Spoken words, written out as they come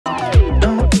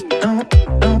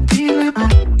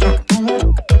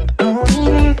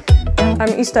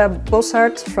Ista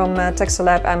Boszhard from Textile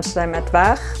Lab Amsterdam at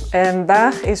Waag, and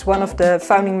Waag is one of the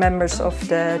founding members of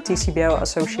the TCBL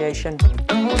Association.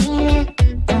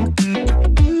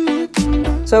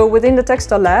 So within the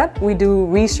Textile Lab we do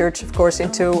research, of course,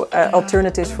 into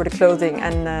alternatives for the clothing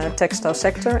and textile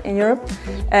sector in Europe,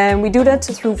 and we do that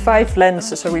through 5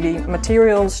 lenses, so really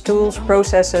materials, tools,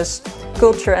 processes,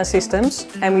 culture and systems,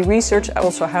 and we research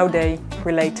also how they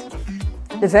relate.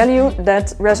 The value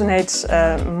that resonates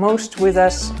most with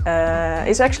us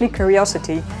is actually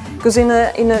curiosity, because in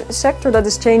a sector that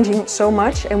is changing so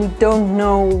much and we don't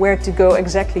know where to go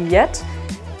exactly yet,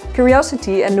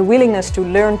 curiosity and the willingness to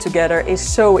learn together is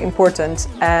so important.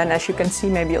 And as you can see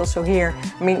maybe also here,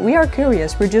 I mean, we are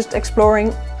curious, we're just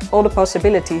exploring all the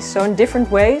possibilities. So in different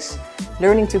ways,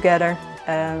 learning together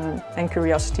and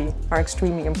curiosity are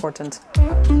extremely important.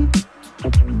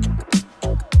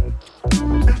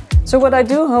 So what I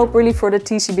do hope really for the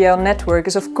TCBL network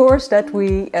is, of course, that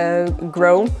we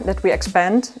grow, that we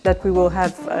expand, that we will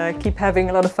keep having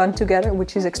a lot of fun together,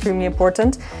 which is extremely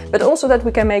important, but also that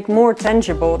we can make more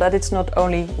tangible that it's not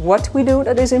only what we do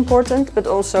that is important, but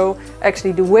also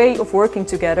actually the way of working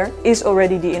together is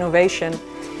already the innovation